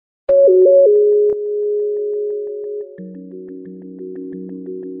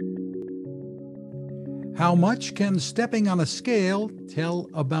How much can stepping on a scale tell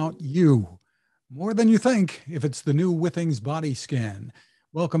about you? More than you think if it's the new Withings Body Scan.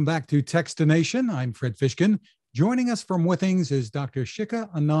 Welcome back to Techstination. I'm Fred Fishkin. Joining us from Withings is Dr.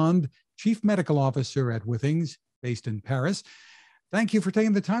 Shikha Anand, Chief Medical Officer at Withings, based in Paris. Thank you for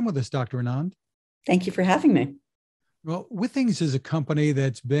taking the time with us, Dr. Anand. Thank you for having me. Well, Withings is a company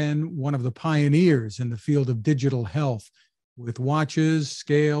that's been one of the pioneers in the field of digital health with watches,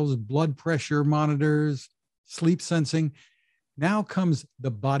 scales, blood pressure monitors, sleep sensing. Now comes the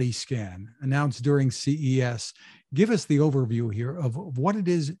body scan announced during CES. Give us the overview here of what it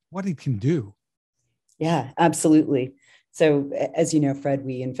is, what it can do. Yeah, absolutely. So as you know, Fred,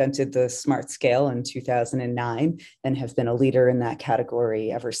 we invented the smart scale in 2009 and have been a leader in that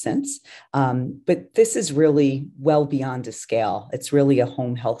category ever since. But this is really well beyond a scale. It's really a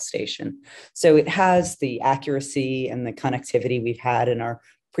home health station. So it has the accuracy and the connectivity we've had in our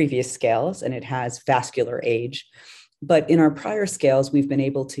previous scales, and it has vascular age. But in our prior scales, we've been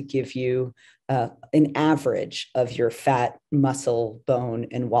able to give you an average of your fat, muscle, bone,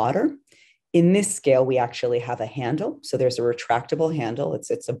 and water. In this scale, we actually have a handle. So there's a retractable handle.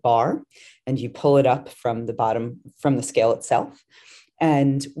 It's a bar, and you pull it up from the bottom, from the scale itself.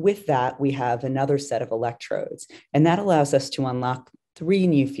 And with that, we have another set of electrodes, and that allows us to unlock 3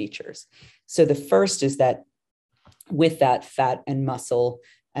 new features. So the first is that with that fat and muscle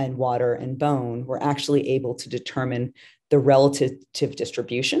and water and bone, we're actually able to determine the relative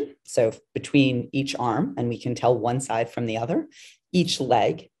distribution. So between each arm, and we can tell one side from the other, each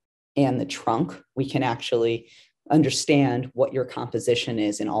leg, and the trunk, we can actually understand what your composition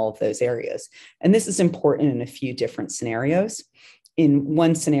is in all of those areas. And this is important in a few different scenarios. In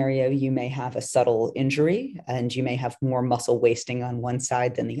one scenario, you may have a subtle injury and you may have more muscle wasting on one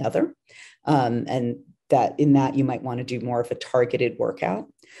side than the other. And that in that you might want to do more of a targeted workout.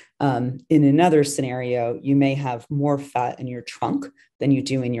 In another scenario, you may have more fat in your trunk than you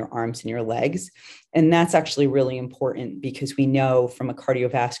do in your arms and your legs. And that's actually really important because we know from a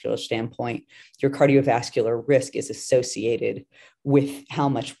cardiovascular standpoint, your cardiovascular risk is associated with how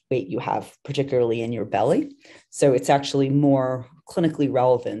much weight you have, particularly in your belly. So it's actually more clinically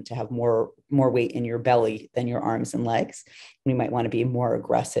relevant to have more weight in your belly than your arms and legs. You might want to be more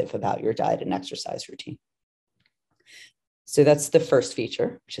aggressive about your diet and exercise routine. So that's the first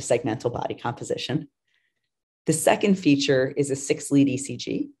feature, which is segmental body composition. The second feature is a 6-lead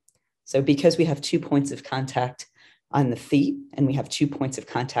ECG. So because we have 2 points of contact on the feet and we have 2 points of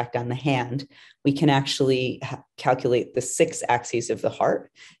contact on the hand, we can actually calculate the 6 axes of the heart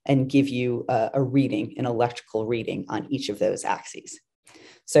and give you a reading, an electrical reading on each of those axes.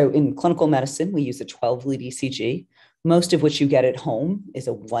 So in clinical medicine, we use a 12-lead ECG. Most of which you get at home is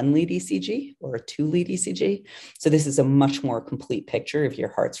a 1-lead ECG or a 2-lead ECG. So this is a much more complete picture of your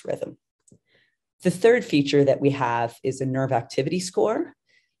heart's rhythm. The third feature that we have is a nerve activity score.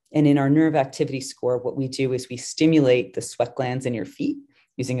 And in our nerve activity score, what we do is we stimulate the sweat glands in your feet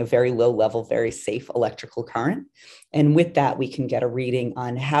using a very low level, very safe electrical current. And with that, we can get a reading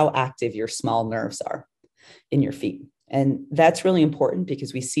on how active your small nerves are in your feet. And that's really important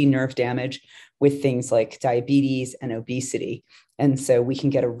because we see nerve damage with things like diabetes and obesity. And so we can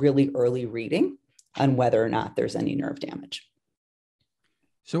get a really early reading on whether or not there's any nerve damage.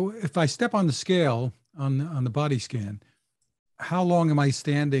 So if I step on the scale on the body scan, how long am I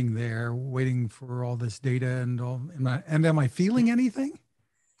standing there waiting for all this data and all? Am I feeling anything?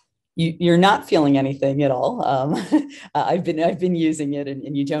 You're not feeling anything at all. I've been using it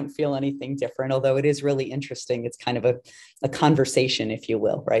and you don't feel anything different, although it is really interesting. It's kind of a conversation, if you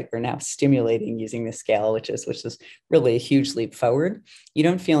will, right? We're now stimulating using the scale, which is really a huge leap forward. You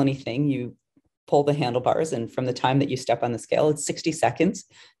don't feel anything. You pull the handlebars, and from the time that you step on the scale, it's 60 seconds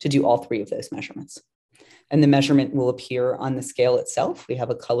to do all 3 of those measurements. And the measurement will appear on the scale itself. We have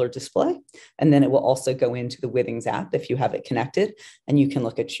a color display, and then it will also go into the Withings app if you have it connected, and you can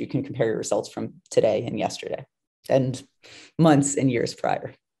compare your results from today and yesterday and months and years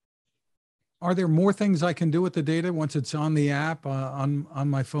prior. Are there more things I can do with the data once it's on the app on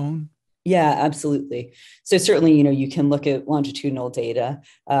my phone? Yeah, absolutely. So certainly, you can look at longitudinal data.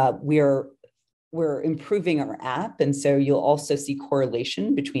 We're improving our app. And so you'll also see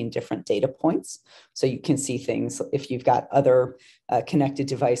correlation between different data points. So you can see things, if you've got other connected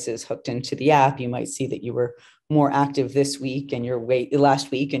devices hooked into the app, you might see that you were more active this week and your weight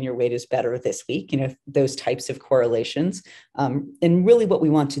last week and your weight is better this week, those types of correlations. And really what we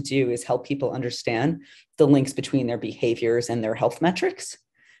want to do is help people understand the links between their behaviors and their health metrics.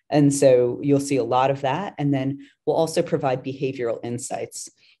 And so you'll see a lot of that. And then we'll also provide behavioral insights.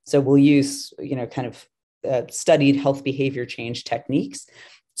 So we'll use, studied health behavior change techniques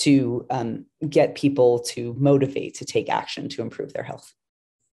to get people to motivate to take action to improve their health.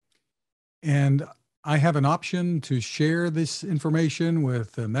 And I have an option to share this information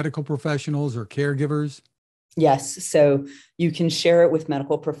with medical professionals or caregivers. Yes. So you can share it with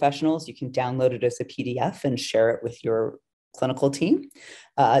medical professionals. You can download it as a PDF and share it with your clinical team.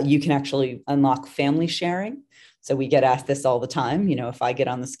 You can actually unlock family sharing. So we get asked this all the time. If I get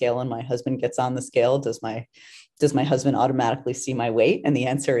on the scale and my husband gets on the scale, does my husband automatically see my weight? And the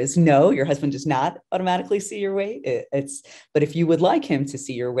answer is no, your husband does not automatically see your weight. But if you would like him to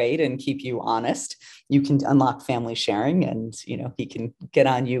see your weight and keep you honest, you can unlock family sharing, and he can get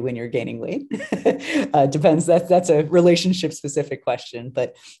on you when you're gaining weight. Depends. That's a relationship specific question,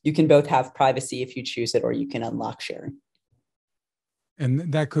 but you can both have privacy if you choose it, or you can unlock sharing.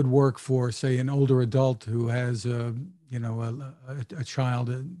 And that could work for, say, an older adult who has a child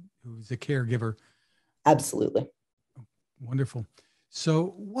who's a caregiver. Absolutely. Wonderful.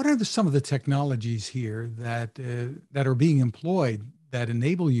 So what are some of the technologies here that are being employed that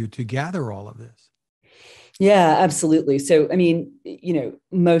enable you to gather all of this? Yeah, absolutely. So,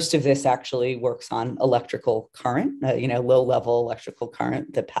 most of this actually works on electrical current, low level electrical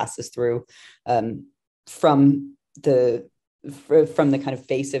current that passes through from the kind of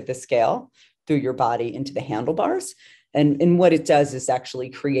base of the scale through your body into the handlebars. And what it does is actually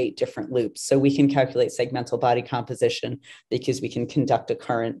create different loops. So we can calculate segmental body composition because we can conduct a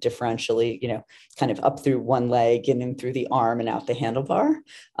current differentially, kind of up through one leg and in through the arm and out the handlebar.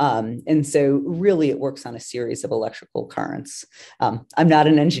 And so really it works on a series of electrical currents. I'm not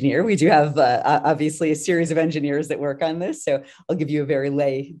an engineer. We do have obviously a series of engineers that work on this. So I'll give you a very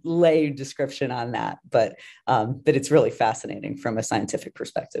lay description on that, but it's really fascinating from a scientific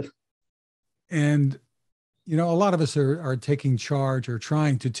perspective. And a lot of us are taking charge or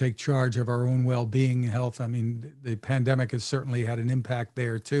trying to take charge of our own well-being and health. I mean, the pandemic has certainly had an impact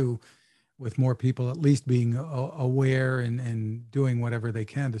there too, with more people at least being aware and doing whatever they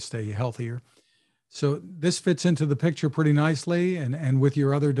can to stay healthier. So this fits into the picture pretty nicely, and with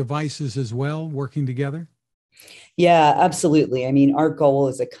your other devices as well, working together. Yeah, absolutely. I mean, our goal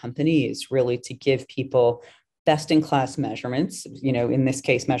as a company is really to give people best-in-class measurements, in this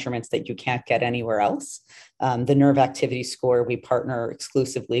case, measurements that you can't get anywhere else. The nerve activity score, we partner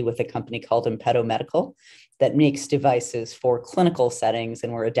exclusively with a company called Impeto Medical that makes devices for clinical settings,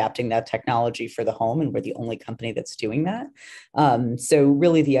 and we're adapting that technology for the home, and we're the only company that's doing that. So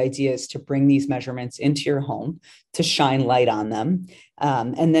really the idea is to bring these measurements into your home, to shine light on them,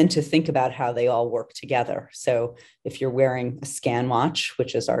 and then to think about how they all work together. So if you're wearing a Scan Watch,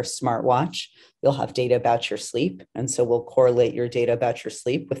 which is our smartwatch, you'll have data about your sleep. And so we'll correlate your data about your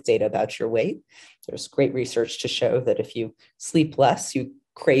sleep with data about your weight. There's great research to show that if you sleep less, you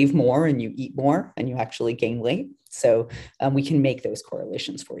crave more and you eat more and you actually gain weight. So we can make those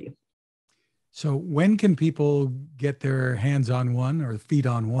correlations for you. So when can people get their hands on one or feet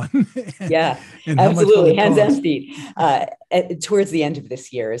on one? Yeah, and absolutely. Hands and feet. Towards the end of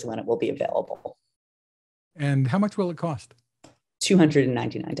this year is when it will be available. And how much will it cost?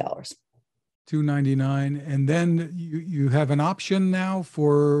 $299. $299. And then you have an option now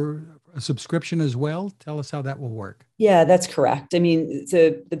for a subscription as well. Tell us how that will work. Yeah, that's correct. I mean,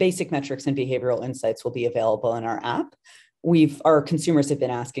 the basic metrics and behavioral insights will be available in our app. Our consumers have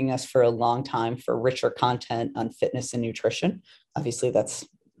been asking us for a long time for richer content on fitness and nutrition. Obviously, that's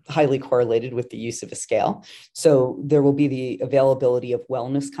highly correlated with the use of a scale. So there will be the availability of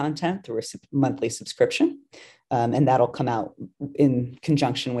wellness content through a monthly subscription. And that'll come out in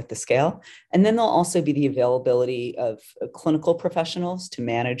conjunction with the scale. And then there'll also be the availability of clinical professionals to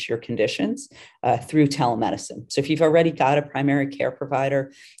manage your conditions through telemedicine. So if you've already got a primary care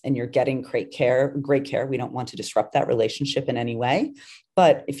provider and you're getting great care, we don't want to disrupt that relationship in any way.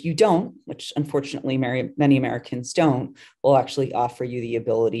 But if you don't, which unfortunately many Americans don't, we'll actually offer you the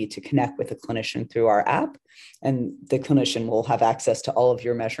ability to connect with a clinician through our app. And the clinician will have access to all of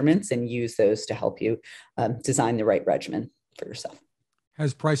your measurements and use those to help you design the right regimen for yourself.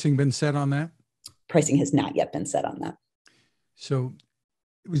 Has pricing been set on that? Pricing has not yet been set on that. So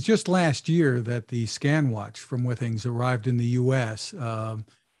it was just last year that the Scan Watch from Withings arrived in the US.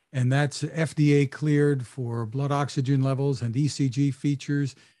 And that's FDA cleared for blood oxygen levels and ECG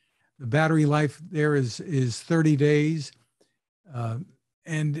features. The battery life there is 30 days.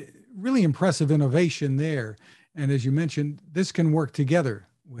 And really impressive innovation there. And as you mentioned, this can work together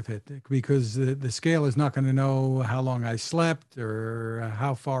with it because the scale is not going to know how long I slept or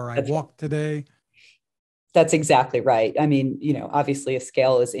how far I walked today. That's exactly right. I mean, obviously a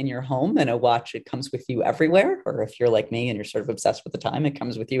scale is in your home, and a watch, it comes with you everywhere. Or if you're like me and you're sort of obsessed with the time, it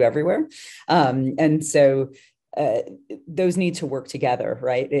comes with you everywhere. And so those need to work together,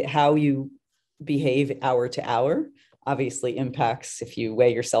 right? How you behave hour to hour obviously impacts, if you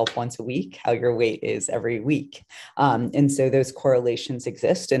weigh yourself once a week, how your weight is every week. And so those correlations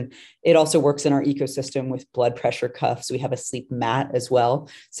exist. And it also works in our ecosystem with blood pressure cuffs. We have a sleep mat as well.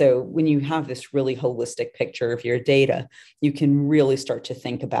 So when you have this really holistic picture of your data, you can really start to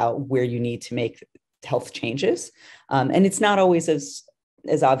think about where you need to make health changes. And it's not always as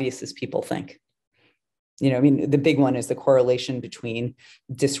obvious as people think. I mean, the big one is the correlation between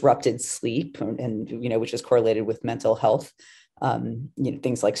disrupted sleep and which is correlated with mental health,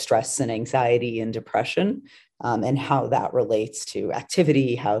 things like stress and anxiety and depression, and how that relates to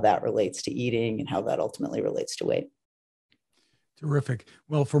activity, how that relates to eating, and how that ultimately relates to weight. Terrific.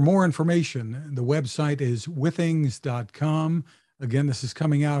 Well, for more information, the website is withings.com. Again, this is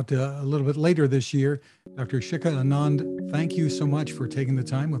coming out a little bit later this year. Dr. Shikha Anand, thank you so much for taking the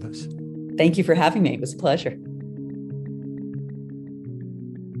time with us. Thank you for having me. It was a pleasure.